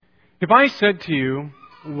If I said to you,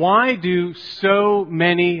 why do so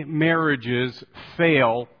many marriages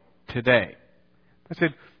fail today? I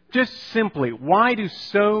said, just simply, why do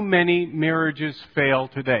so many marriages fail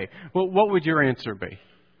today? Well, what would your answer be?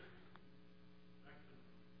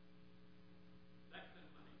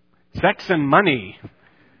 Sex and money.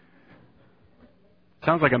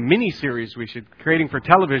 Sounds like a mini-series we should be creating for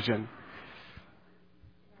television.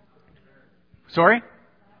 Sorry?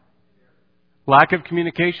 Lack of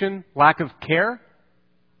communication? Lack of care?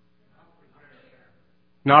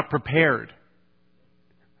 Not prepared.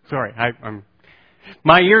 Sorry,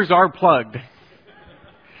 my ears are plugged.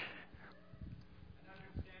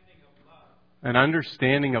 An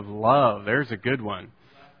understanding of love. There's a good one.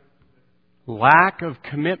 Lack of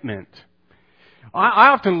commitment. I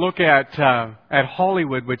often look at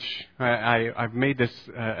Hollywood, which I've made this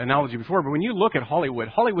analogy before, but when you look at Hollywood,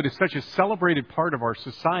 Hollywood is such a celebrated part of our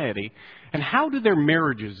society. And how do their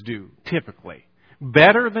marriages do, typically?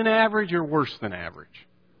 Better than average or worse than average?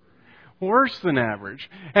 Worse than average.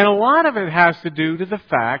 And a lot of it has to do to the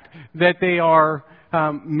fact that they are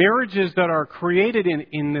marriages that are created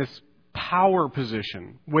in this power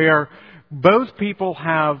position where both people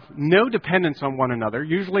have no dependence on one another.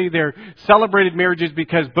 Usually they're celebrated marriages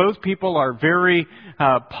because both people are very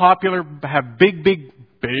popular, have big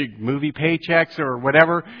movie paychecks or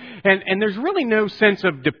whatever. And there's really no sense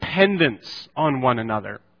of dependence on one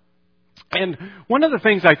another. And one of the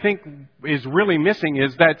things I think is really missing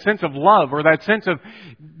is that sense of love or that sense of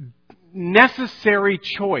necessary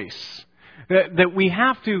choice that we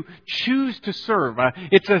have to choose to serve.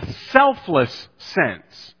 It's a selfless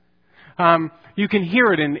sense. You can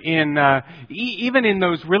hear it even in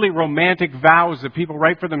those really romantic vows that people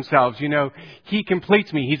write for themselves. You know, he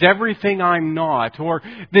completes me. He's everything I'm not. Or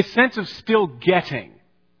this sense of still getting,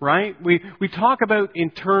 right? We talk about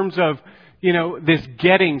in terms of, you know, this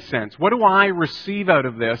getting sense. What do I receive out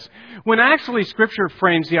of this? When actually Scripture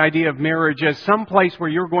frames the idea of marriage as some place where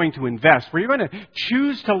you're going to invest, where you're going to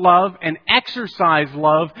choose to love and exercise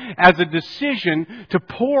love as a decision to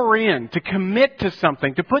pour in, to commit to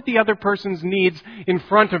something, to put the other person's needs in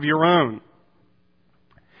front of your own.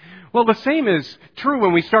 Well, the same is true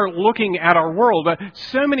when we start looking at our world.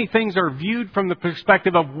 So many things are viewed from the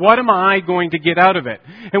perspective of what am I going to get out of it?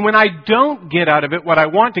 And when I don't get out of it what I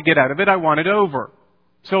want to get out of it, I want it over.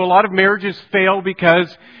 So a lot of marriages fail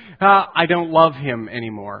because I don't love him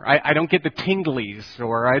anymore. I don't get the tinglies,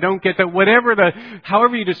 or I don't get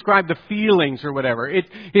however you describe the feelings or whatever.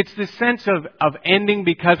 It's the sense of ending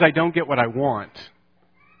because I don't get what I want.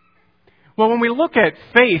 Well, when we look at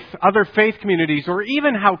faith, other faith communities, or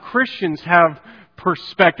even how Christians have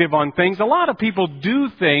perspective on things, a lot of people do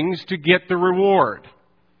things to get the reward.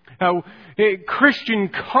 Christian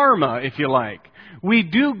karma, if you like. We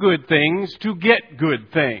do good things to get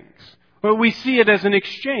good things. But we see it as an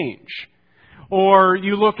exchange. Or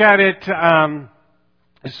you look at it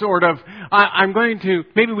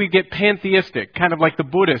maybe we get pantheistic, kind of like the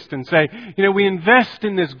Buddhist, and say, you know, we invest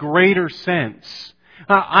in this greater sense.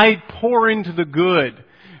 I pour into the good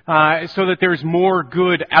so that there's more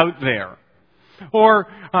good out there. Or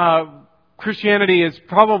Christianity is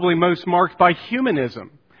probably most marked by humanism.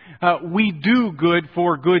 We do good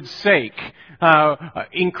for good's sake.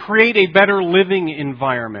 And create a better living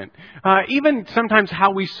environment. Even sometimes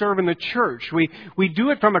how we serve in the church. We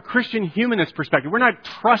do it from a Christian humanist perspective. We're not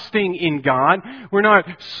trusting in God. We're not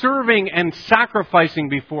serving and sacrificing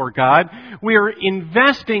before God. We're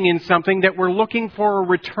investing in something that we're looking for a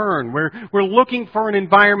return. We're looking for an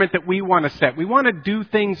environment that we want to set. We want to do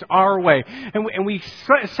things our way. And we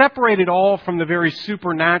separate it all from the very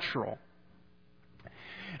supernatural.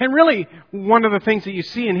 And really, one of the things that you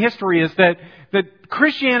see in history is that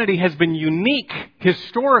Christianity has been unique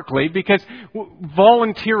historically because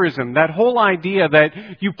volunteerism, that whole idea that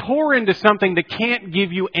you pour into something that can't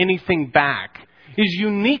give you anything back, is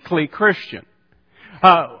uniquely Christian.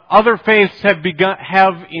 Other faiths have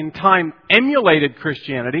in time emulated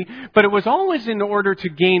Christianity, but it was always in order to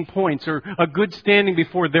gain points or a good standing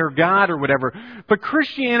before their God or whatever. But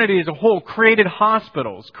Christianity as a whole created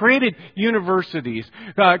hospitals, created universities,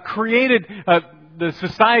 created the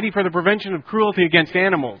Society for the Prevention of Cruelty Against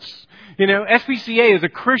Animals. You know, SPCA is a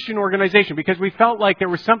Christian organization because we felt like there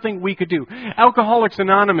was something we could do. Alcoholics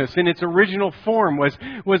Anonymous, in its original form, was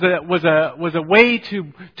a way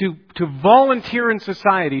to volunteer in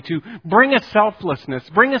society, to bring a selflessness,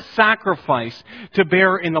 bring a sacrifice to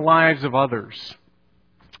bear in the lives of others.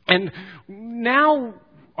 And now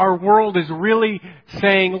our world is really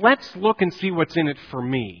saying, let's look and see what's in it for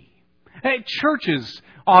me. Churches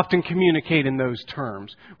often communicate in those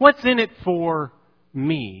terms. What's in it for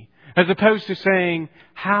me? As opposed to saying,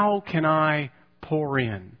 how can I pour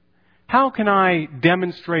in? How can I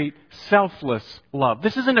demonstrate selfless love?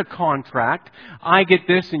 This isn't a contract. I get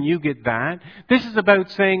this and you get that. This is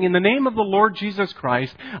about saying, in the name of the Lord Jesus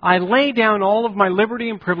Christ, I lay down all of my liberty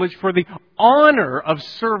and privilege for the honor of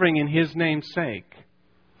serving in His name's sake.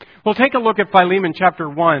 Well, take a look at Philemon chapter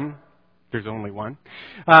 1. There's only one.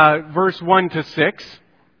 Verse 1 to 6.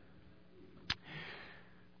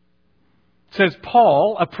 It says,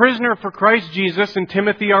 Paul, a prisoner for Christ Jesus, and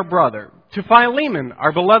Timothy our brother, to Philemon,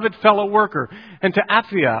 our beloved fellow worker, and to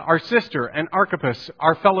Apphia, our sister, and Archippus,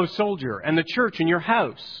 our fellow soldier, and the church in your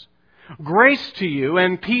house. Grace to you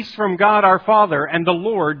and peace from God our Father and the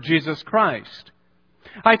Lord Jesus Christ.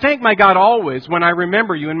 I thank my God always when I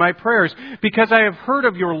remember you in my prayers, because I have heard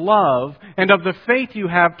of your love and of the faith you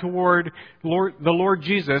have toward the Lord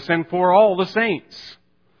Jesus and for all the saints.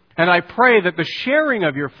 And I pray that the sharing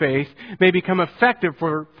of your faith may become effective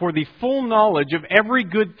for the full knowledge of every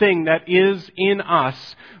good thing that is in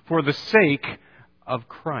us for the sake of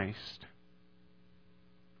Christ.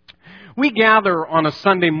 We gather on a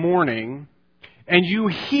Sunday morning, and you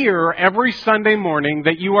hear every Sunday morning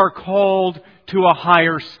that you are called to a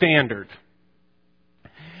higher standard.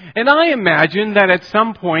 And I imagine that at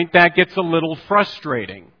some point that gets a little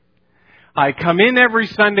frustrating. I come in every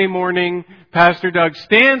Sunday morning, Pastor Doug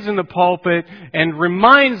stands in the pulpit and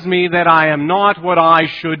reminds me that I am not what I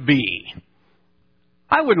should be.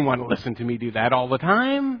 I wouldn't want to listen to me do that all the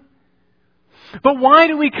time. But why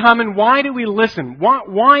do we come and why do we listen?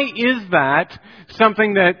 Why is that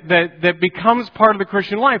something that becomes part of the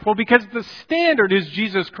Christian life? Well, because the standard is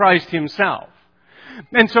Jesus Christ Himself.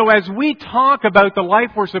 And so as we talk about the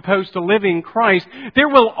life we're supposed to live in Christ, there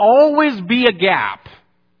will always be a gap.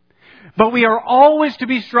 But we are always to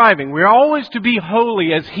be striving. We are always to be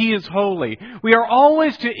holy as He is holy. We are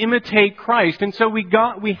always to imitate Christ. And so we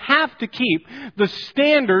have to keep the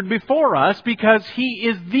standard before us because He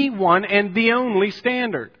is the one and the only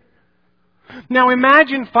standard. Now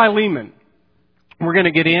imagine Philemon. We're going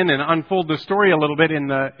to get in and unfold the story a little bit in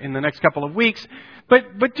the next couple of weeks.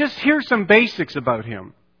 But just here's some basics about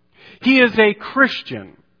him. He is a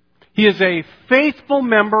Christian. He is a faithful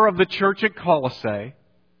member of the church at Colossae.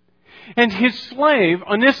 And his slave,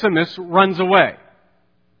 Onesimus, runs away.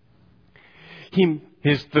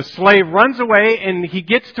 The slave runs away and he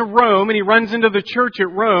gets to Rome and he runs into the church at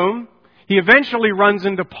Rome. He eventually runs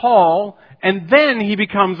into Paul and then he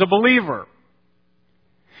becomes a believer.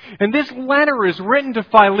 And this letter is written to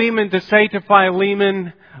Philemon to say to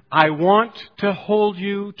Philemon, I want to hold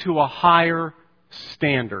you to a higher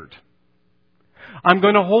standard. I'm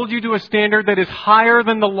going to hold you to a standard that is higher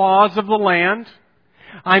than the laws of the land.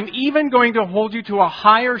 I'm even going to hold you to a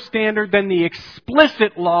higher standard than the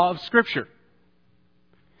explicit law of Scripture.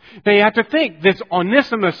 Now you have to think, this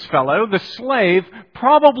Onesimus fellow, the slave,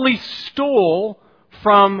 probably stole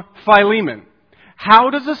from Philemon. How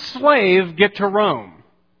does a slave get to Rome?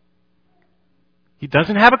 He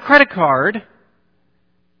doesn't have a credit card.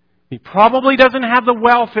 He probably doesn't have the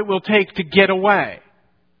wealth it will take to get away.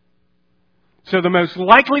 So the most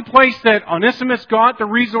likely place that Onesimus got the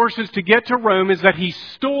resources to get to Rome is that he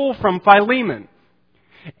stole from Philemon.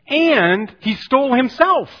 And he stole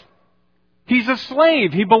himself. He's a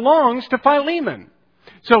slave. He belongs to Philemon.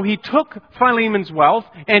 So he took Philemon's wealth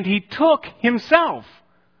and he took himself,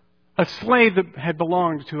 a slave that had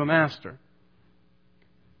belonged to a master.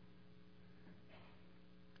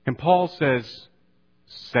 And Paul says,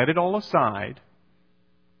 set it all aside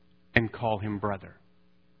and call him brother.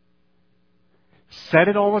 Set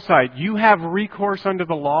it all aside. You have recourse under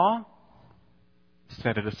the law.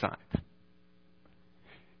 Set it aside.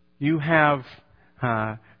 You have,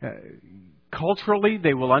 culturally,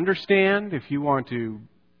 they will understand if you want to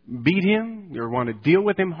beat him or want to deal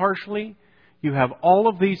with him harshly. You have all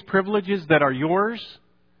of these privileges that are yours,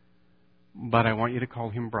 but I want you to call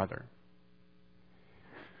him brother.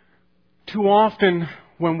 Too often,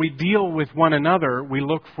 when we deal with one another, we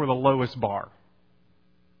look for the lowest bar.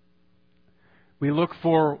 We look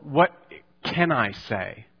for what can I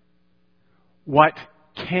say? What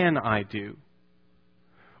can I do?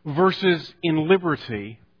 Versus in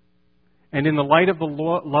liberty and in the light of the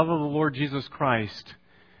love of the Lord Jesus Christ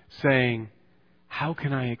saying, how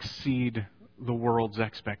can I exceed the world's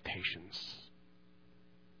expectations?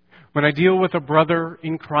 When I deal with a brother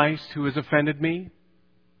in Christ who has offended me,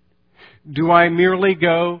 do I merely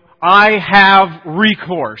go, I have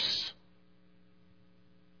recourse?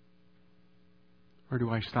 Or do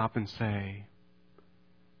I stop and say,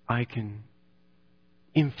 I can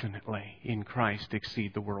infinitely in Christ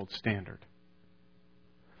exceed the world's standard?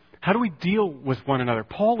 How do we deal with one another?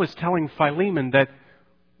 Paul is telling Philemon that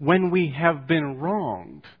when we have been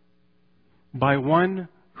wronged by one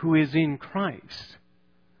who is in Christ,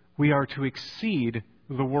 we are to exceed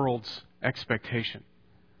the world's expectation.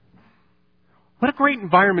 What a great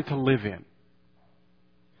environment to live in.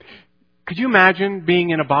 Could you imagine being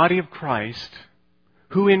in a body of Christ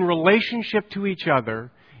who in relationship to each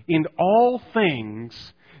other in all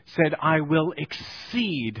things said, I will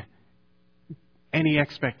exceed any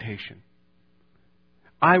expectation.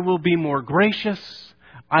 I will be more gracious.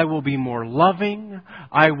 I will be more loving.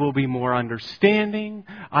 I will be more understanding.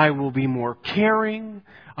 I will be more caring.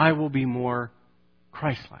 I will be more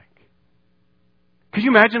Christ-like. Could you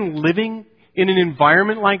imagine living in an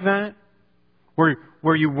environment like that?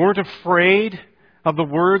 Where you weren't afraid of the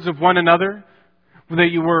words of one another? That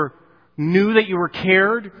you knew that you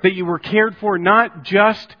were cared for not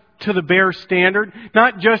just to the bare standard,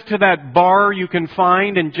 not just to that bar you can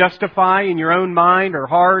find and justify in your own mind or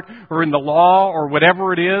heart or in the law or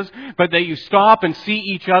whatever it is, but that you stop and see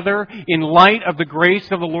each other in light of the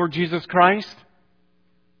grace of the Lord Jesus Christ.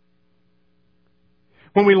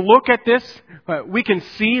 When we look at this, we can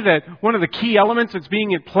see that one of the key elements that's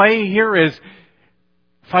being at play here is,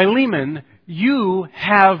 Philemon, you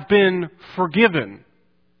have been forgiven.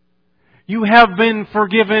 You have been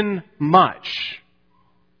forgiven much.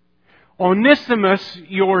 Onesimus,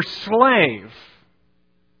 your slave,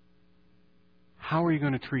 how are you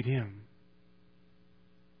going to treat him?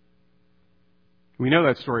 We know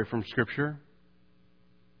that story from Scripture.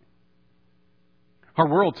 Our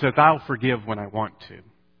world says, I'll forgive when I want to.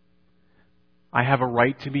 I have a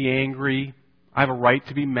right to be angry. I have a right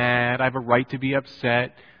to be mad. I have a right to be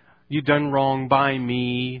upset. You've done wrong by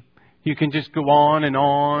me. You can just go on and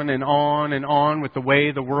on and on and on with the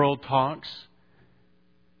way the world talks.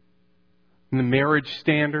 And the marriage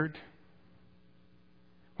standard.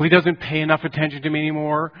 Well, he doesn't pay enough attention to me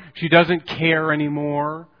anymore. She doesn't care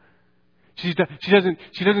anymore. She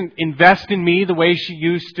doesn't invest in me the way she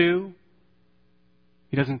used to.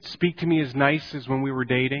 He doesn't speak to me as nice as when we were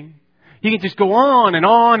dating. You can just go on and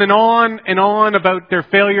on and on and on about their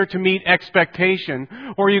failure to meet expectation.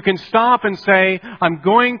 Or you can stop and say, I'm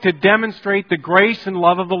going to demonstrate the grace and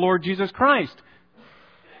love of the Lord Jesus Christ.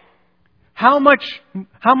 How much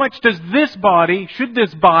does should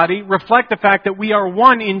this body reflect the fact that we are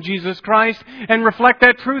one in Jesus Christ and reflect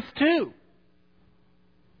that truth too?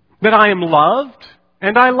 That I am loved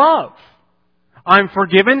and I love. I'm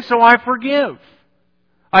forgiven, so I forgive.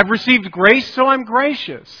 I've received grace, so I'm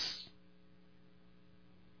gracious.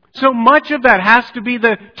 So much of that has to be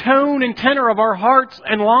the tone and tenor of our hearts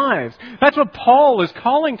and lives. That's what Paul is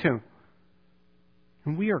calling to.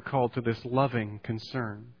 And we are called to this loving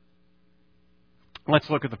concern. Let's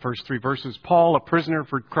look at the first 3 verses. Paul, a prisoner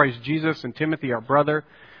for Christ Jesus, and Timothy, our brother,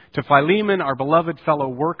 to Philemon, our beloved fellow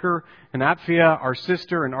worker, and Apphia, our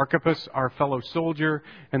sister, and Archippus, our fellow soldier,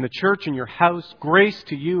 and the church in your house, grace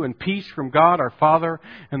to you and peace from God our Father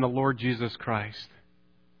and the Lord Jesus Christ.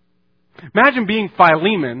 Imagine being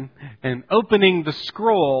Philemon and opening the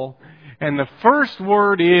scroll, and the first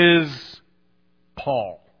word is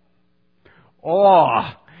Paul.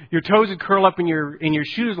 Oh, your toes would curl up in your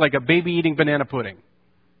shoes like a baby eating banana pudding.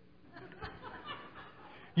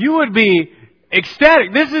 You would be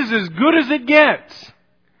ecstatic. This is as good as it gets.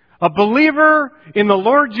 A believer in the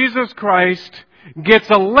Lord Jesus Christ gets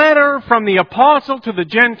a letter from the apostle to the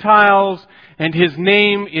Gentiles, and his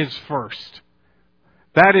name is first.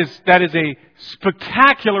 That is a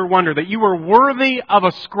spectacular wonder that you are worthy of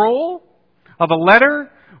a scroll, of a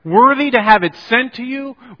letter, worthy to have it sent to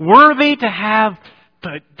you, worthy to have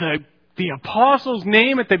the apostle's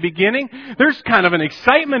name at the beginning. There's kind of an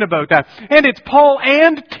excitement about that. And it's Paul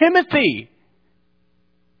and Timothy.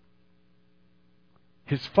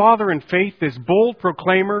 His father in faith, this bold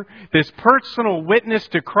proclaimer, this personal witness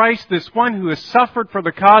to Christ, this one who has suffered for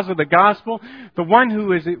the cause of the gospel, the one who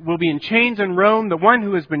will be in chains in Rome, the one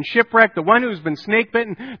who has been shipwrecked, the one who has been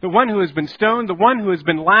snake-bitten, the one who has been stoned, the one who has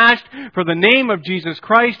been lashed for the name of Jesus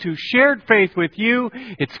Christ, who shared faith with you.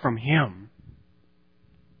 It's from him.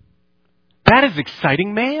 That is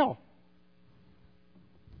exciting mail.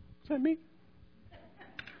 Is that me?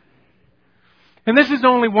 And this is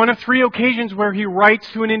only one of 3 occasions where he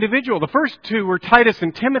writes to an individual. The first 2 were Titus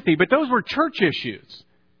and Timothy, but those were church issues.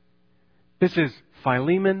 This is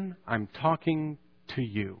Philemon, I'm talking to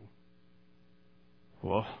you.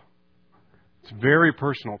 Whoa. It's very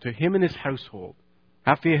personal to him and his household.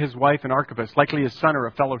 Apphia, his wife, and Archippus, likely his son or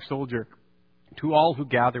a fellow soldier, to all who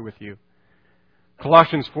gather with you.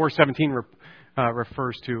 Colossians 4:17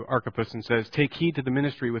 refers to Archippus and says, take heed to the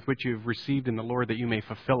ministry with which you have received in the Lord that you may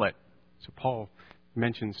fulfill it. So Paul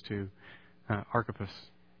mentions to Archippus.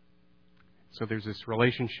 So there's this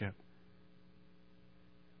relationship.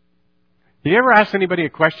 You ever ask anybody a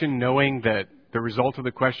question knowing that the result of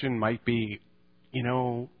the question might be,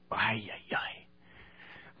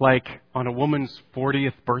 like on a woman's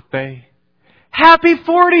 40th birthday? Happy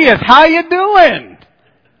 40th! How you doing?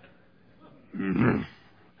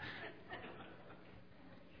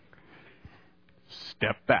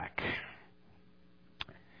 Step back.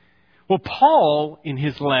 Well, Paul, in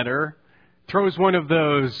his letter, throws one of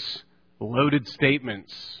those loaded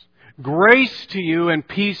statements. Grace to you and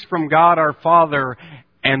peace from God our Father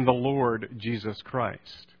and the Lord Jesus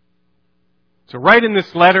Christ. So right in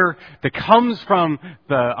this letter that comes from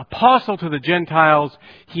the apostle to the Gentiles,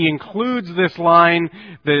 he includes this line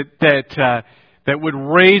that would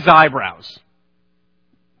raise eyebrows.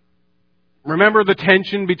 Remember the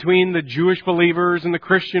tension between the Jewish believers and the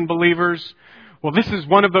Christian believers? Well, this is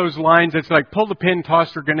one of those lines that's like pull the pin,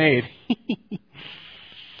 toss your grenade.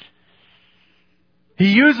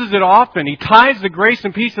 He uses it often. He ties the grace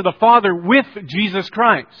and peace of the Father with Jesus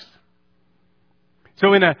Christ.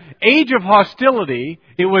 So in an age of hostility,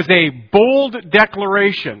 it was a bold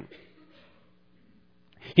declaration.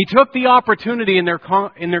 He took the opportunity in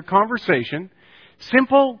their conversation,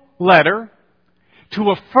 simple letter, to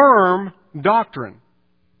affirm doctrine.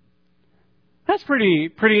 That's pretty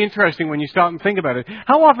interesting when you stop and think about it.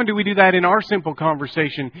 How often do we do that in our simple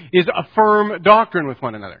conversation, is affirm doctrine with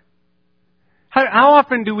one another? How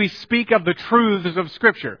often do we speak of the truths of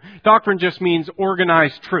Scripture? Doctrine just means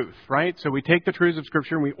organized truth, right? So we take the truths of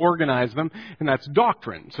Scripture and we organize them, and that's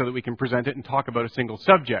doctrine, so that we can present it and talk about a single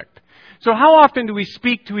subject. So how often do we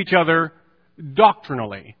speak to each other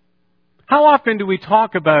doctrinally? How often do we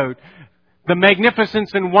talk about the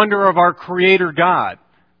magnificence and wonder of our Creator God?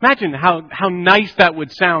 Imagine how nice that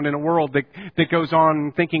would sound in a world that goes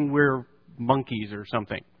on thinking we're monkeys or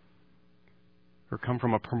something, or come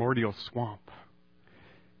from a primordial swamp.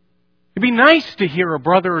 It'd be nice to hear a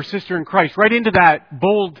brother or sister in Christ right into that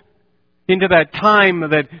time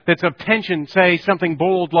that's of tension, say something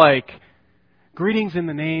bold like, greetings in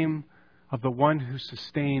the name of the one who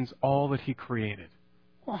sustains all that He created.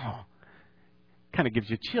 Oh, kind of gives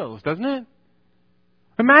you chills, doesn't it?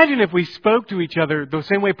 Imagine if we spoke to each other the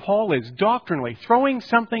same way Paul is, doctrinally, throwing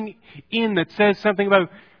something in that says something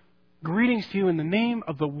about greetings to you in the name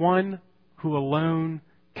of the one who alone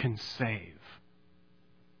can save.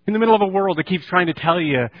 In the middle of a world that keeps trying to tell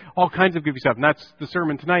you all kinds of goofy stuff, and that's the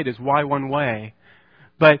sermon tonight, is why one way.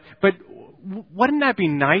 But wouldn't that be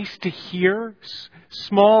nice to hear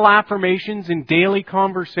small affirmations in daily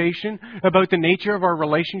conversation about the nature of our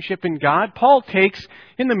relationship in God? Paul takes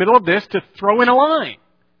in the middle of this to throw in a line.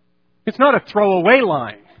 It's not a throwaway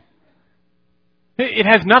line. It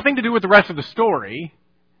has nothing to do with the rest of the story.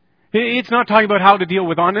 It's not talking about how to deal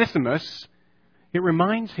with Onesimus. It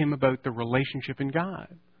reminds him about the relationship in God.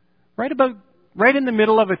 Right in the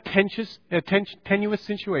middle of a tenuous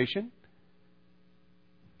situation.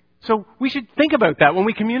 So we should think about that when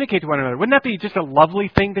we communicate to one another. Wouldn't that be just a lovely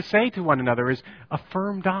thing to say to one another, is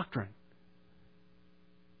affirm doctrine?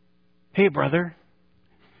 Hey, brother,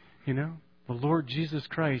 the Lord Jesus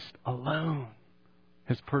Christ alone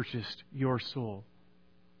has purchased your soul.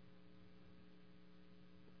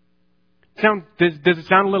 Does it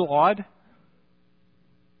sound a little odd?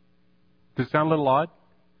 Does it sound a little odd?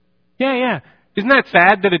 Yeah. Isn't that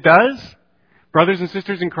sad that it does? Brothers and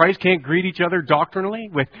sisters in Christ can't greet each other doctrinally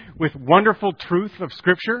with wonderful truth of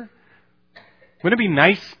Scripture? Wouldn't it be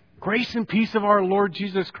nice? Grace and peace of our Lord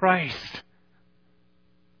Jesus Christ.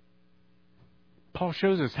 Paul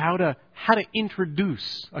shows us how to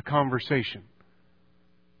introduce a conversation.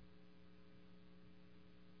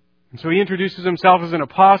 And so he introduces himself as an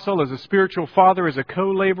apostle, as a spiritual father, as a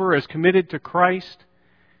co-laborer, as committed to Christ.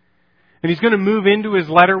 And he's going to move into his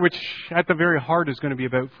letter, which at the very heart is going to be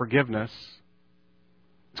about forgiveness.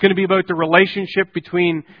 It's going to be about the relationship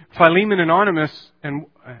between Philemon and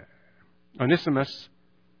Onesimus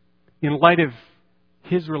in light of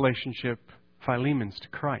his relationship, Philemon's, to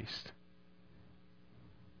Christ.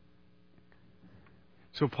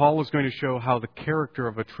 So Paul is going to show how the character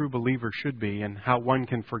of a true believer should be and how one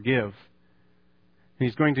can forgive. And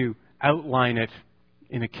he's going to outline it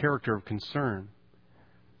in a character of concern.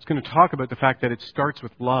 He's going to talk about the fact that it starts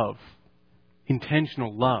with love,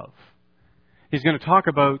 intentional love. He's going to talk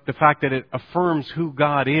about the fact that it affirms who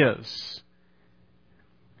God is.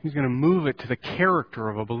 He's going to move it to the character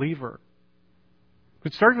of a believer.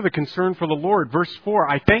 It starts with a concern for the Lord. Verse 4,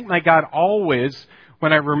 I thank my God always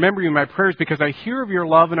when I remember you in my prayers, because I hear of your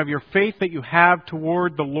love and of your faith that you have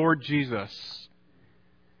toward the Lord Jesus.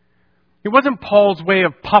 It wasn't Paul's way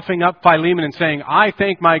of puffing up Philemon and saying, I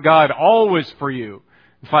thank my God always for you.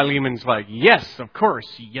 Philemon's like, yes, of course.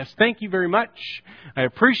 Yes, thank you very much. I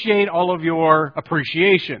appreciate all of your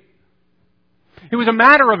appreciation. It was a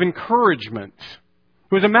matter of encouragement.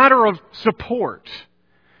 It was a matter of support.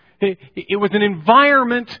 It was an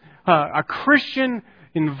environment, a Christian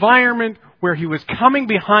environment where he was coming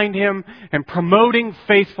behind him and promoting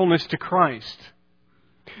faithfulness to Christ.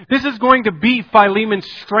 This is going to be Philemon's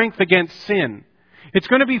strength against sin. It's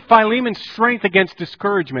going to be Philemon's strength against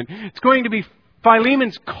discouragement. It's going to be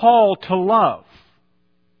Philemon's call to love.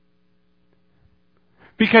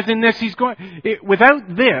 Because in this,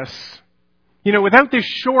 without this, without this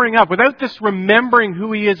shoring up, without this remembering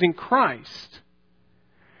who he is in Christ,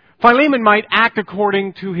 Philemon might act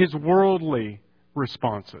according to his worldly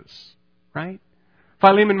responses, right?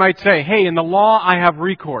 Philemon might say, hey, in the law I have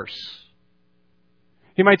recourse.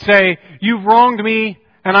 He might say, you've wronged me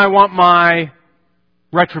and I want my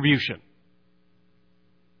retribution.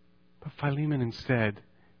 But Philemon instead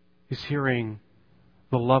is hearing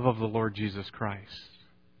the love of the Lord Jesus Christ.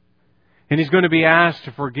 And he's going to be asked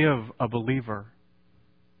to forgive a believer.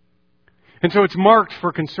 And so it's marked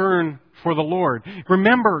for concern for the Lord.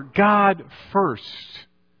 Remember God first.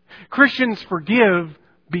 Christians forgive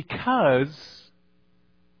because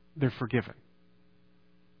they're forgiven.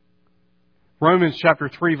 Romans chapter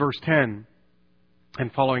 3 verse 10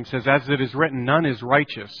 and following says, as it is written, none is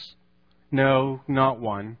righteous. No, not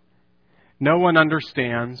one. No one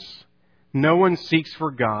understands. No one seeks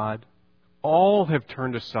for God. All have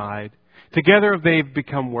turned aside. Together they've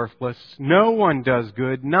become worthless. No one does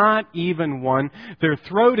good, not even one. Their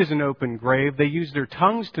throat is an open grave. They use their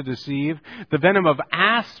tongues to deceive. The venom of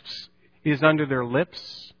asps is under their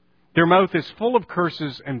lips. Their mouth is full of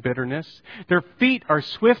curses and bitterness. Their feet are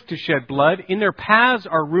swift to shed blood. In their paths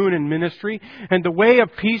are ruin and ministry. And the way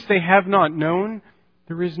of peace they have not known.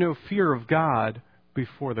 There is no fear of God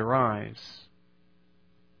before their eyes.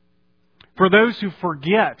 For those who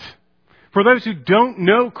forget, for those who don't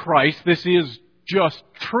know Christ, this is just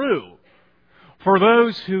true. For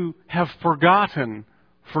those who have forgotten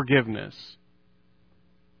forgiveness,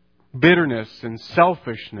 bitterness and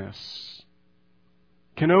selfishness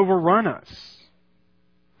can overrun us.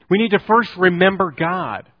 We need to first remember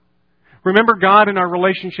God. Remember God in our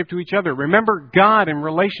relationship to each other. Remember God in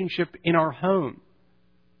relationship in our home.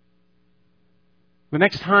 The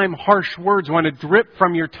next time harsh words want to drip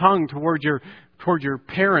from your tongue towards your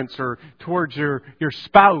parents or towards your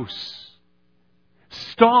spouse,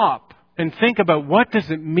 stop and think about, what does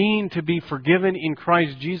it mean to be forgiven in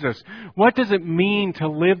Christ Jesus? What does it mean to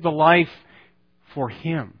live the life for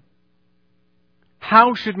Him?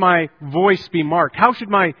 How should my voice be marked? How should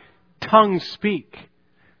my tongue speak?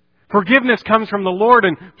 Forgiveness comes from the Lord,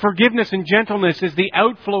 and forgiveness and gentleness is the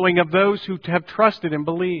outflowing of those who have trusted and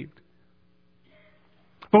believed.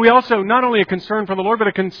 But we also, not only a concern for the Lord, but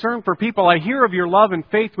a concern for people. I hear of your love and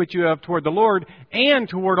faith which you have toward the Lord and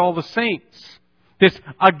toward all the saints. This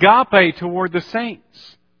agape toward the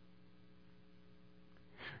saints.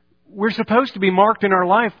 We're supposed to be marked in our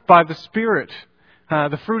life by the Spirit.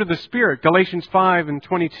 The fruit of the Spirit, Galatians 5 and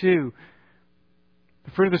 22.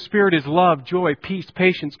 The fruit of the Spirit is love, joy, peace,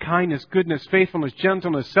 patience, kindness, goodness, faithfulness,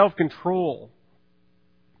 gentleness, self-control.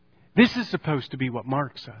 This is supposed to be what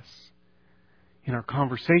marks us in our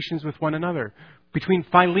conversations with one another, between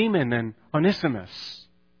Philemon and Onesimus,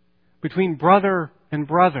 between brother and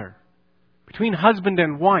brother, between husband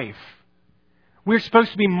and wife. We're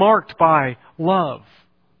supposed to be marked by love,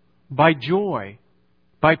 by joy,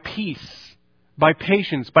 by peace, by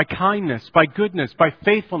patience, by kindness, by goodness, by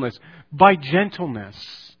faithfulness, by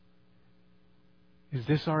gentleness. Is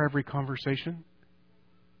this our every conversation?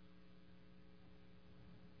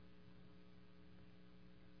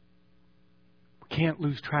 We can't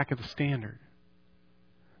lose track of the standard.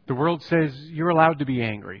 The world says you're allowed to be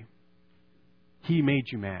angry. He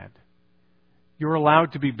made you mad. You're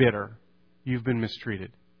allowed to be bitter. You've been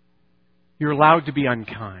mistreated. You're allowed to be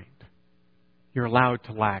unkind. You're allowed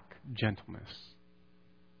to lack gentleness.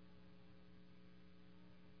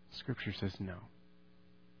 Scripture says no.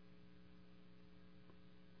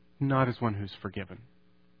 Not as one who's forgiven.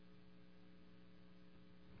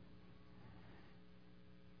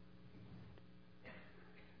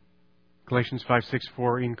 Galatians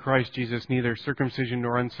 5:6-4, in Christ Jesus neither circumcision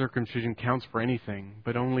nor uncircumcision counts for anything,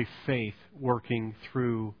 but only faith working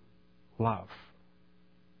through love.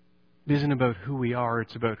 It isn't about who we are,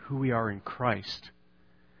 it's about who we are in Christ.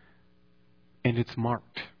 And it's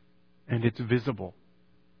marked, and it's visible.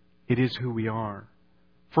 It is who we are.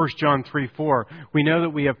 1 John 3:4, we know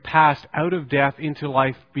that we have passed out of death into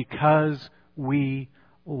life because we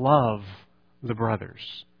love the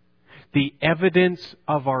brothers. The evidence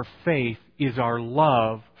of our faith is our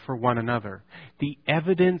love for one another. The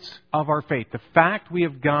evidence of our faith, the fact we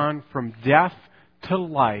have gone from death to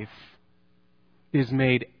life, is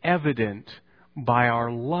made evident by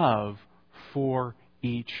our love for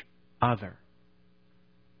each other.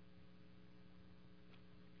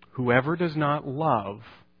 Whoever does not love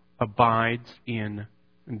abides in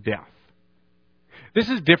death. This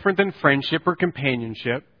is different than friendship or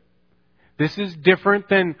companionship. This is different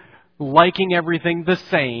than liking everything the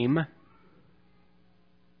same.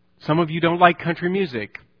 Some of you don't like country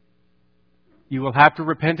music. You will have to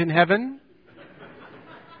repent in heaven.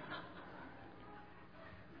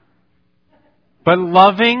 But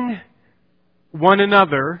loving one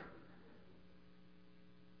another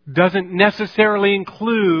doesn't necessarily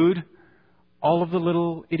include all of the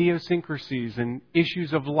little idiosyncrasies and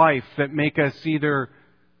issues of life that make us either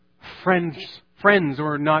friends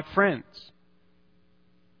or not friends.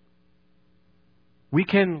 We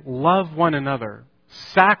can love one another,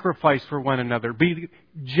 sacrifice for one another, be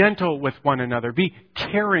gentle with one another, be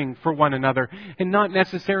caring for one another, and not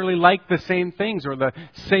necessarily like the same things or the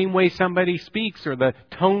same way somebody speaks or the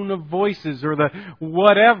tone of voices or the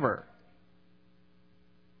whatever.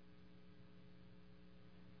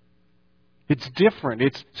 It's different.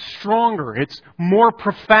 It's stronger. It's more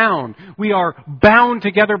profound. We are bound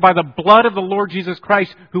together by the blood of the Lord Jesus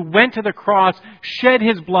Christ, who went to the cross, shed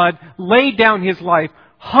His blood, laid down His life,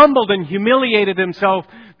 humbled and humiliated Himself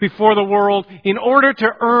before the world in order to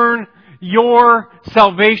earn your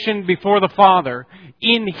salvation before the Father.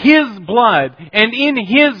 In His blood and in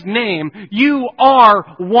His name, you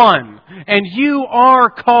are one. And you are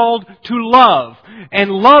called to love.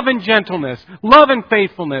 And love in gentleness, love in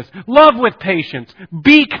faithfulness, love with patience.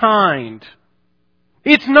 Be kind.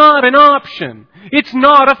 It's not an option. It's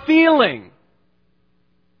not a feeling.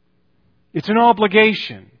 It's an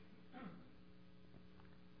obligation.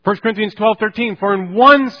 1 Corinthians 12:13, for in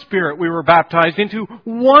one Spirit we were baptized into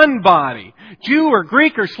one body, Jew or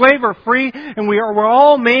Greek or slave or free, and we're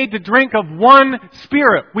all made to drink of one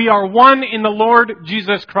Spirit. We are one in the Lord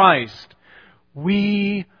Jesus Christ.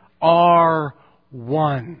 We are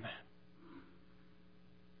one.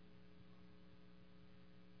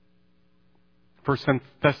 First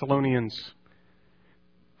Thessalonians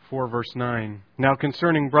 4 verse 9. Now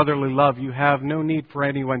concerning brotherly love, you have no need for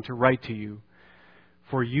anyone to write to you,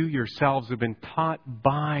 for you yourselves have been taught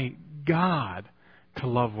by God to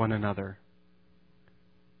love one another.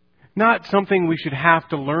 Not something we should have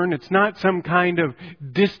to learn. It's not some kind of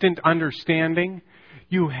distant understanding.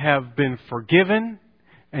 You have been forgiven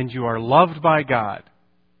and you are loved by God.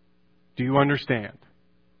 Do you understand?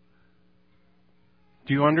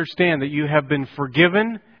 Do you understand that you have been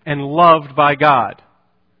forgiven and loved by God?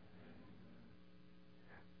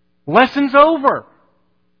 Lesson's over.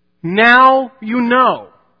 Now you know.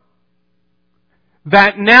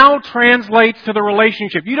 That now translates to the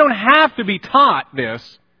relationship. You don't have to be taught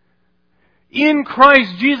this. In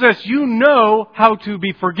Christ Jesus, you know how to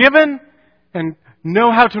be forgiven and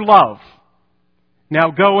know how to love. Now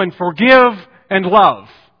go and forgive and love.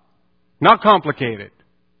 Not complicated.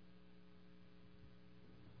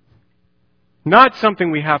 Not something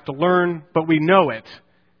we have to learn, but we know it.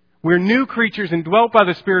 We're new creatures indwelt by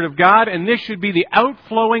the Spirit of God, and this should be the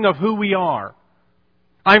outflowing of who we are.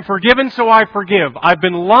 I'm forgiven, so I forgive. I've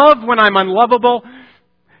been loved when I'm unlovable.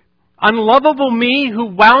 Unlovable me who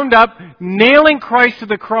wound up nailing Christ to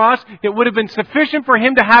the cross. It would have been sufficient for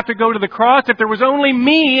Him to have to go to the cross if there was only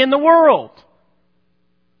me in the world.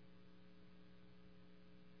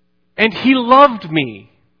 And He loved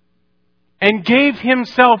me and gave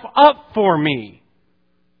Himself up for me.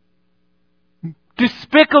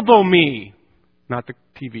 Despicable me. Not the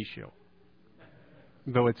TV show,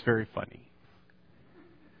 though it's very funny.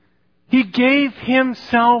 He gave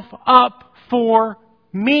Himself up for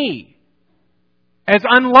me. As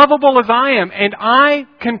unlovable as I am, and I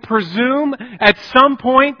can presume at some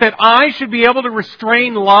point that I should be able to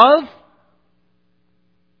restrain love,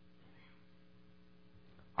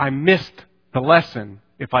 I missed the lesson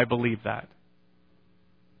if I believe that.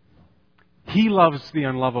 He loves the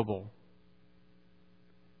unlovable,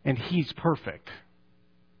 and He's perfect.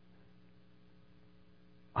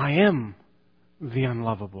 I am the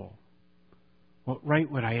unlovable. What right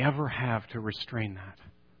would I ever have to restrain that?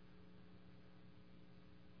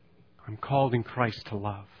 I'm called in Christ to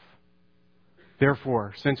love.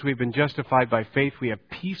 Therefore, since we've been justified by faith, we have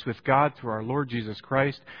peace with God through our Lord Jesus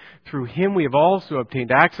Christ. Through Him we have also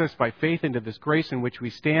obtained access by faith into this grace in which we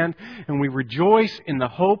stand, and we rejoice in the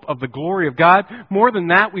hope of the glory of God. More than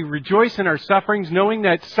that, we rejoice in our sufferings, knowing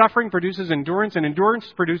that suffering produces endurance, and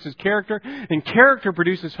endurance produces character, and character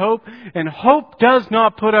produces hope. And hope does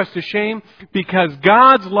not put us to shame, because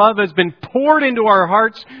God's love has been poured into our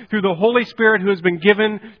hearts through the Holy Spirit who has been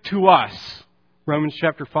given to us. Romans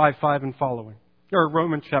chapter 5 and following. Or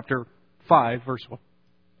Romans chapter 5, verse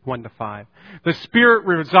 1 to 5. The Spirit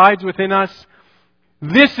resides within us.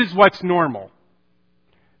 This is what's normal.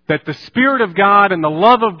 That the Spirit of God and the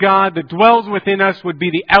love of God that dwells within us would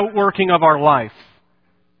be the outworking of our life.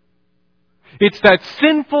 It's that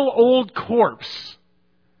sinful old corpse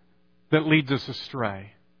that leads us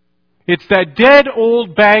astray. It's that dead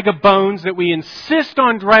old bag of bones that we insist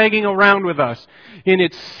on dragging around with us in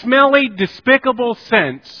its smelly, despicable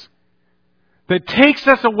sense that takes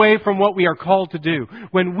us away from what we are called to do.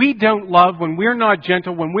 When we don't love, when we're not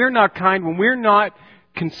gentle, when we're not kind, when we're not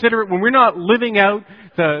considerate, when we're not living out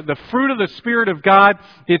the fruit of the Spirit of God,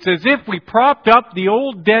 it's as if we propped up the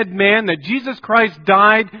old dead man that Jesus Christ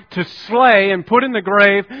died to slay and put in the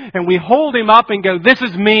grave, and we hold him up and go, "This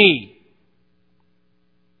is me."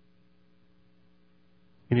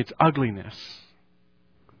 In its ugliness.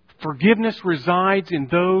 Forgiveness resides in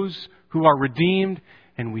those who are redeemed,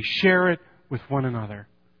 and we share it with one another.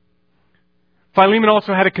 Philemon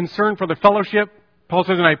also had a concern for the fellowship. Paul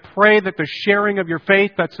says, and I pray that the sharing of your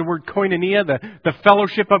faith, that's the word koinonia, the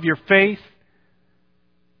fellowship of your faith,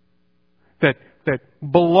 that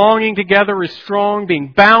belonging together is strong,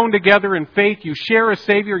 being bound together in faith. You share a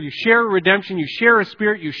Savior, you share a redemption, you share a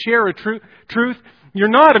Spirit, you share a truth. You're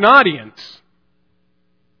not an audience.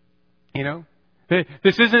 You know?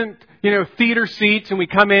 This isn't, theater seats and we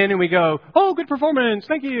come in and we go, "Oh, good performance,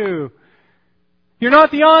 thank you." You're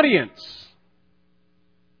not the audience.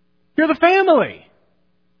 You're the family.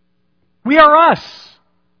 We are us.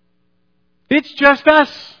 It's just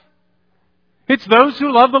us. It's those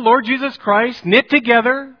who love the Lord Jesus Christ, knit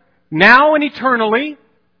together, now and eternally.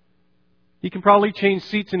 You can probably change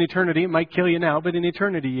seats in eternity. It might kill you now, but in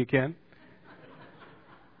eternity you can.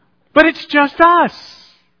 But it's just us.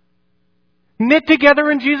 Knit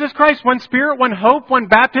together in Jesus Christ. One Spirit, one hope, one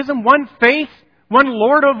baptism, one faith, one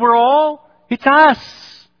Lord over all. It's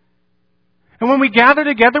us. And when we gather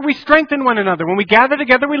together, we strengthen one another. When we gather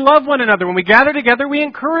together, we love one another. When we gather together, we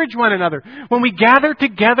encourage one another. When we gather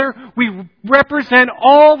together, we represent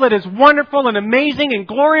all that is wonderful and amazing and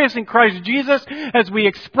glorious in Christ Jesus as we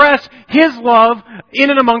express His love in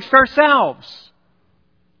and amongst ourselves.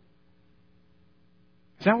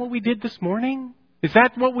 Is that what we did this morning? Is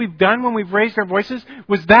that what we've done when we've raised our voices?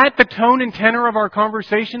 Was that the tone and tenor of our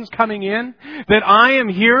conversations coming in? That I am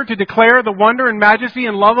here to declare the wonder and majesty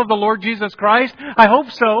and love of the Lord Jesus Christ? I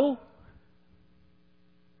hope so.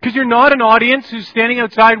 Because you're not an audience who's standing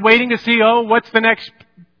outside waiting to see, what's the next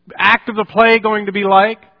act of the play going to be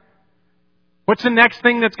like? What's the next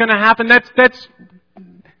thing that's going to happen?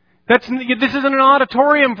 This isn't an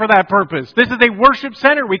auditorium for that purpose. This is a worship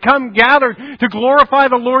center. We come gathered to glorify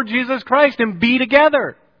the Lord Jesus Christ and be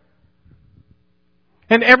together.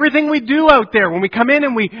 And everything we do out there, when we come in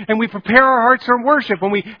and we prepare our hearts for worship,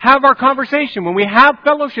 when we have our conversation, when we have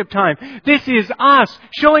fellowship time, this is us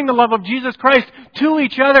showing the love of Jesus Christ to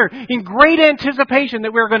each other in great anticipation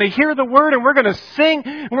that we're going to hear the Word and we're going to sing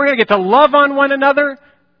and we're going to get to love on one another.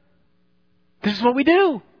 This is what we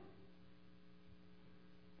do.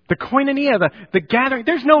 The koinonia, the gathering.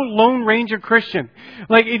 There's no Lone Ranger Christian.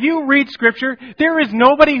 Like, if you read Scripture, there is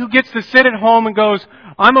nobody who gets to sit at home and goes,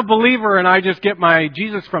 "I'm a believer and I just get my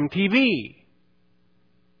Jesus from TV."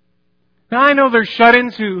 Now, I know there's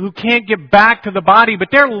shut-ins who can't get back to the body, but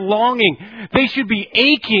they're longing. They should be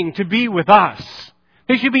aching to be with us.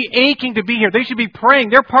 They should be aching to be here. They should be praying.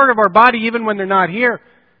 They're part of our body even when they're not here.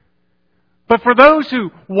 But for those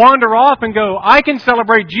who wander off and go, "I can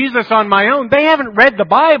celebrate Jesus on my own," they haven't read the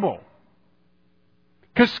Bible.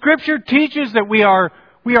 Because Scripture teaches that we are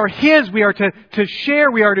His, we are to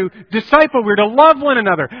share, we are to disciple, we are to love one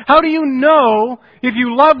another. How do you know if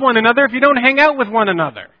you love one another if you don't hang out with one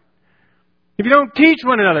another? If you don't teach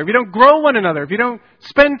one another, if you don't grow one another, if you don't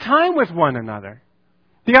spend time with one another?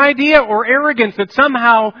 The idea or arrogance that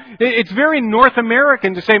somehow it's very North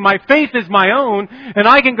American to say my faith is my own and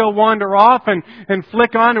I can go wander off and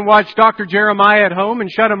flick on and watch Dr. Jeremiah at home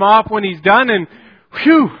and shut him off when he's done and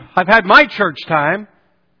whew, I've had my church time.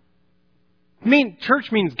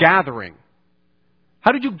 Church means gathering.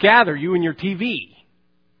 How did you gather, you and your TV?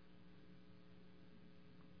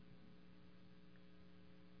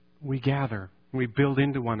 We gather. We build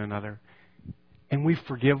into one another. and we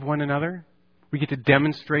forgive one another. We get to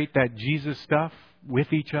demonstrate that Jesus stuff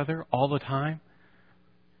with each other all the time.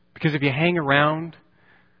 Because if you hang around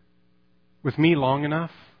with me long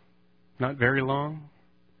enough, not very long,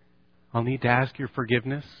 I'll need to ask your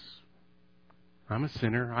forgiveness. I'm a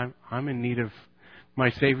sinner. I'm in need of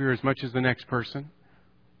my Savior as much as the next person.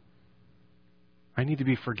 I need to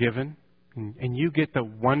be forgiven. And you get the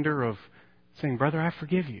wonder of saying, brother, I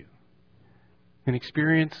forgive you. And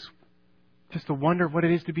experience just the wonder of what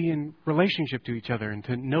it is to be in relationship to each other and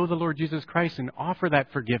to know the Lord Jesus Christ and offer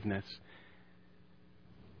that forgiveness.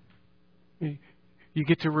 You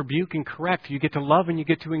get to rebuke and correct. You get to love and you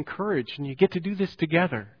get to encourage. And you get to do this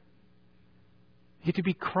together. You get to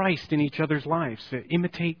be Christ in each other's lives.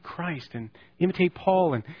 Imitate Christ and imitate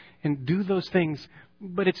Paul and do those things.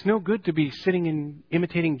 But it's no good to be sitting and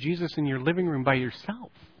imitating Jesus in your living room by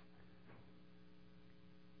yourself.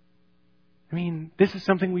 I mean, this is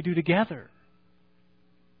something we do together.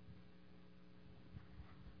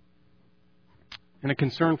 And a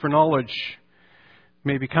concern for knowledge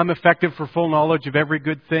may become effective for full knowledge of every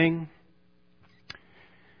good thing.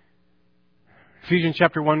 Ephesians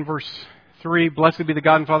chapter 1, verse 3, Blessed be the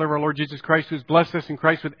God and Father of our Lord Jesus Christ, who has blessed us in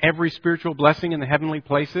Christ with every spiritual blessing in the heavenly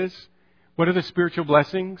places. What are the spiritual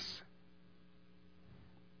blessings?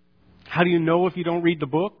 How do you know if you don't read the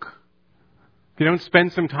book? If you don't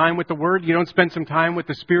spend some time with the Word, you don't spend some time with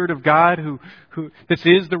the Spirit of God, who this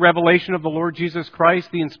is the revelation of the Lord Jesus Christ,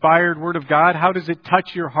 the inspired Word of God. How does it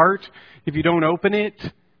touch your heart if you don't open it,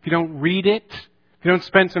 if you don't read it, if you don't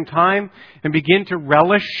spend some time and begin to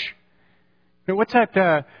relish? You know, what's that?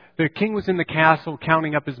 The king was in the castle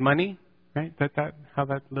counting up his money, right? That how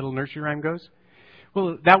that little nursery rhyme goes?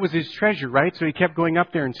 Well, that was his treasure, right? So he kept going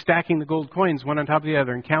up there and stacking the gold coins one on top of the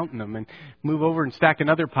other and counting them and move over and stack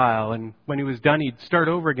another pile. And when he was done, he'd start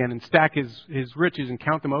over again and stack his riches and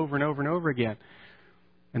count them over and over and over again.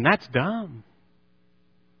 And that's dumb.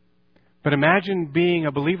 But imagine being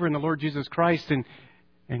a believer in the Lord Jesus Christ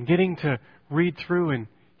and getting to read through and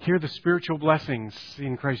hear the spiritual blessings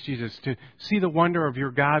in Christ Jesus, to see the wonder of your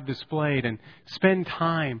God displayed and spend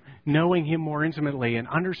time knowing Him more intimately and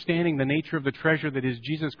understanding the nature of the treasure that is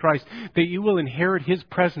Jesus Christ, that you will inherit His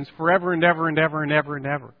presence forever and ever and ever and ever and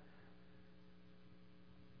ever.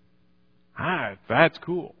 That's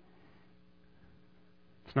cool.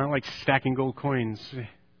 It's not like stacking gold coins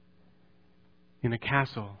in a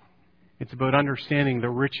castle. It's about understanding the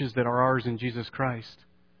riches that are ours in Jesus Christ.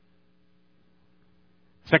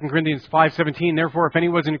 2 Corinthians 5:17, Therefore, if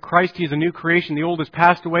anyone is in Christ, he is a new creation. The old has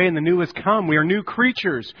passed away and the new has come. We are new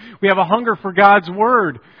creatures. We have a hunger for God's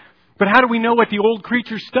Word. But how do we know what the old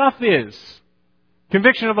creature stuff is?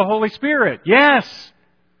 Conviction of the Holy Spirit. Yes.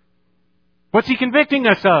 What's He convicting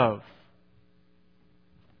us of?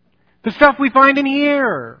 The stuff we find in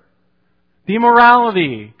here. The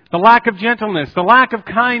immorality, the lack of gentleness, the lack of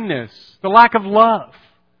kindness, the lack of love.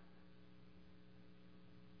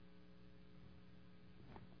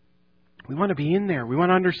 We want to be in there. We want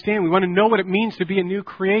to understand. We want to know what it means to be a new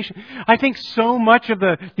creation. I think so much of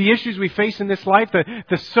the issues we face in this life,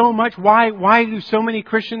 why do so many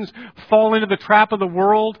Christians fall into the trap of the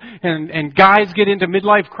world and guys get into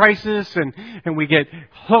midlife crisis and we get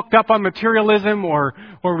hooked up on materialism or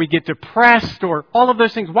we get depressed or all of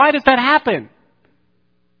those things. Why does that happen?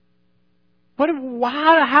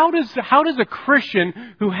 How does a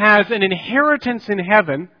Christian who has an inheritance in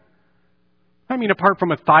heaven, I mean, apart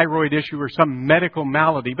from a thyroid issue or some medical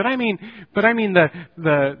malady, but I mean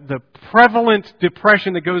the prevalent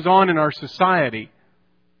depression that goes on in our society.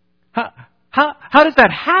 How does that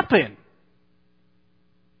happen?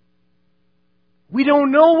 We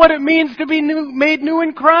don't know what it means to be made new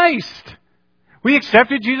in Christ. We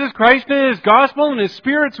accepted Jesus Christ and His gospel and His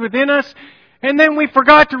Spirit's within us, and then we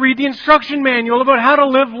forgot to read the instruction manual about how to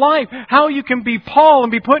live life, how you can be Paul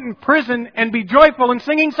and be put in prison and be joyful and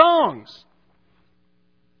singing songs.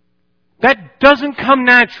 That doesn't come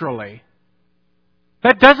naturally.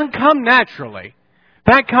 That doesn't come naturally.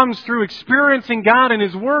 That comes through experiencing God and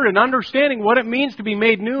His Word and understanding what it means to be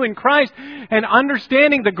made new in Christ and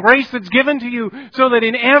understanding the grace that's given to you so that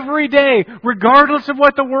in every day, regardless of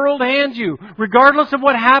what the world hands you, regardless of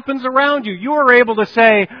what happens around you, you are able to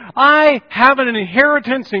say, I have an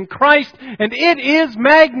inheritance in Christ and it is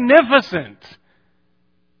magnificent.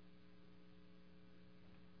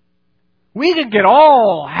 We can get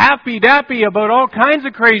all happy-dappy about all kinds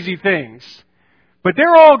of crazy things, but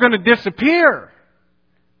they're all going to disappear.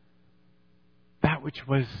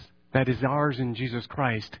 That is ours in Jesus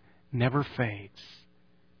Christ never fades,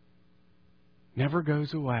 never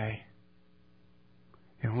goes away.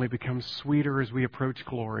 It only becomes sweeter as we approach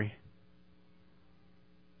glory.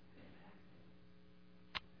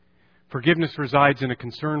 Forgiveness resides in a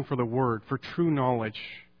concern for the Word, for true knowledge.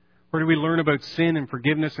 Where do we learn about sin and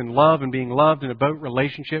forgiveness and love and being loved and about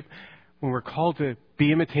relationship? When we're called to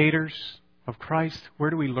be imitators of Christ, where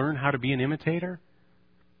do we learn how to be an imitator?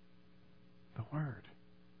 The Word.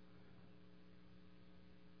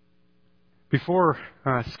 Before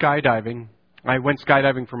skydiving, I went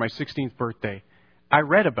skydiving for my 16th birthday. I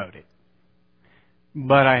read about it,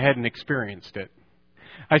 but I hadn't experienced it.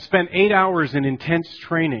 I spent 8 hours in intense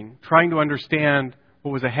training trying to understand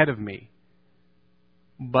what was ahead of me,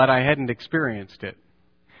 but I hadn't experienced it.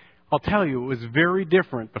 I'll tell you, it was very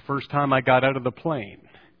different the first time I got out of the plane.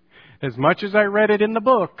 As much as I read it in the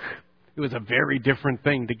book, it was a very different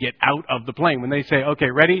thing to get out of the plane. When they say,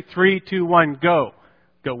 okay, ready? 3, 2, 1, go.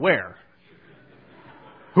 Go where?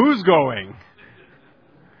 Who's going?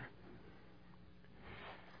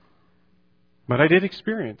 But I did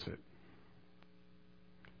experience it.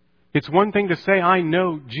 It's one thing to say, I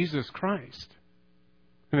know Jesus Christ.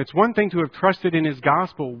 And it's one thing to have trusted in His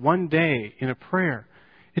gospel one day in a prayer.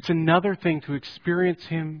 It's another thing to experience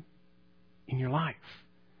Him in your life.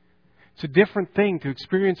 It's a different thing to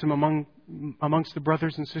experience Him amongst the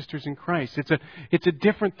brothers and sisters in Christ. It's a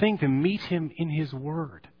different thing to meet Him in His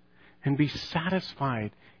Word and be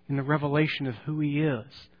satisfied in the revelation of who He is,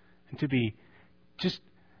 and to be just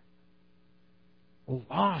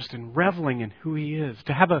lost and reveling in who He is,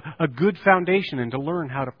 to have a good foundation and to learn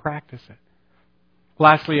how to practice it.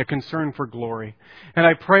 Lastly, a concern for glory. And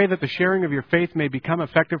I pray that the sharing of your faith may become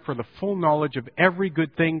effective for the full knowledge of every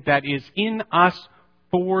good thing that is in us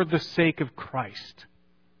for the sake of Christ.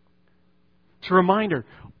 It's a reminder,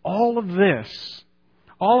 all of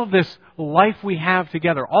this life we have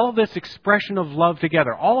together, all of this expression of love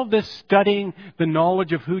together, all of this studying the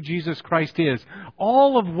knowledge of who Jesus Christ is,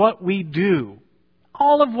 all of what we do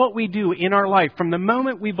in our life from the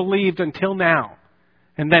moment we believed until now,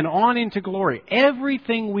 and then on into glory,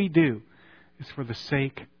 everything we do is for the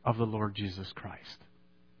sake of the Lord Jesus Christ.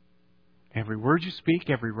 Every word you speak,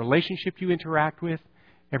 every relationship you interact with,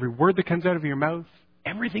 every word that comes out of your mouth,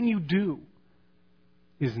 everything you do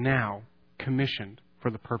is now commissioned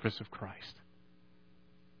for the purpose of Christ.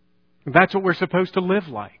 That's what we're supposed to live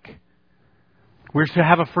like. We're to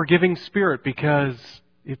have a forgiving spirit because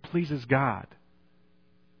it pleases God.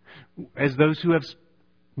 As those who have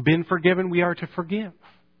been forgiven, we are to forgive.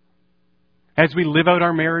 As we live out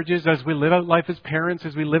our marriages, as we live out life as parents,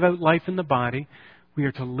 as we live out life in the body, we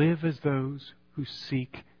are to live as those who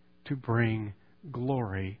seek to bring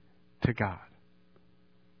glory to God.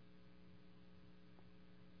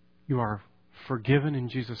 You are forgiven in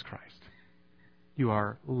Jesus Christ. You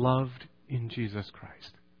are loved in Jesus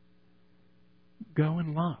Christ. Go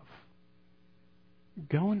and love.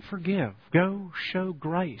 Go and forgive. Go show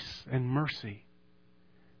grace and mercy.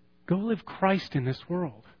 Go live Christ in this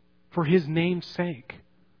world for His name's sake.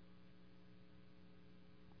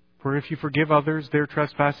 For if you forgive others their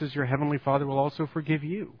trespasses, your heavenly Father will also forgive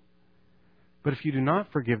you. But if you do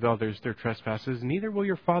not forgive others their trespasses, neither will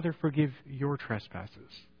your Father forgive your trespasses.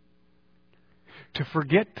 To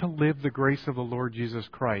forget to live the grace of the Lord Jesus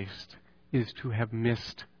Christ is to have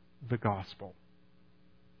missed the gospel.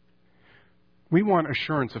 We want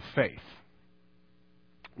assurance of faith.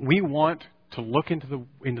 We want to look into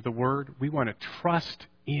the Word. We want to trust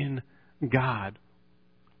in God.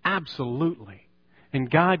 Absolutely. And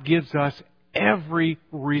God gives us every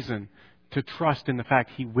reason to trust in the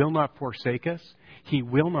fact He will not forsake us. He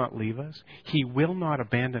will not leave us. He will not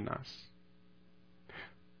abandon us.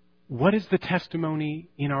 What is the testimony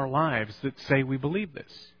in our lives that say we believe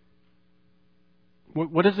this?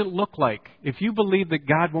 What does it look like? If you believe that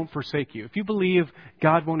God won't forsake you, if you believe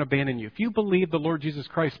God won't abandon you, if you believe the Lord Jesus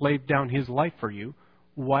Christ laid down His life for you,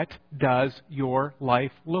 what does your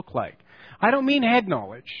life look like? I don't mean head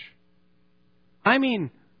knowledge. I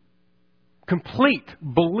mean complete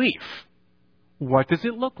belief. What does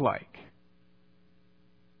it look like?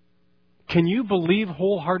 Can you believe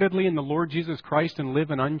wholeheartedly in the Lord Jesus Christ and live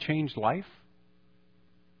an unchanged life?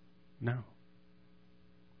 No.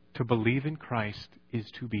 To believe in Christ is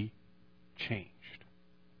to be changed.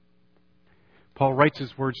 Paul writes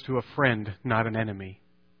his words to a friend, not an enemy.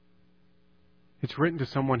 It's written to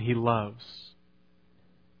someone he loves.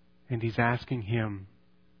 And he's asking him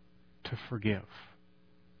to forgive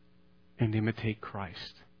and imitate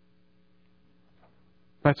Christ.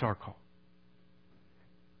 That's our call.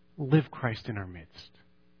 Live Christ in our midst.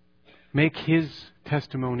 Make His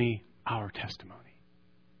testimony our testimony.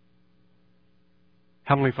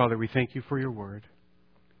 Heavenly Father, we thank You for Your Word.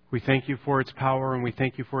 We thank You for its power, and we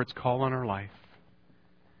thank You for its call on our life.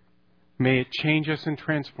 May it change us and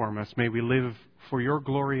transform us. May we live for Your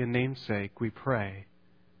glory and name's sake, we pray.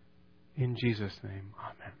 In Jesus' name,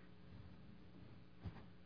 amen.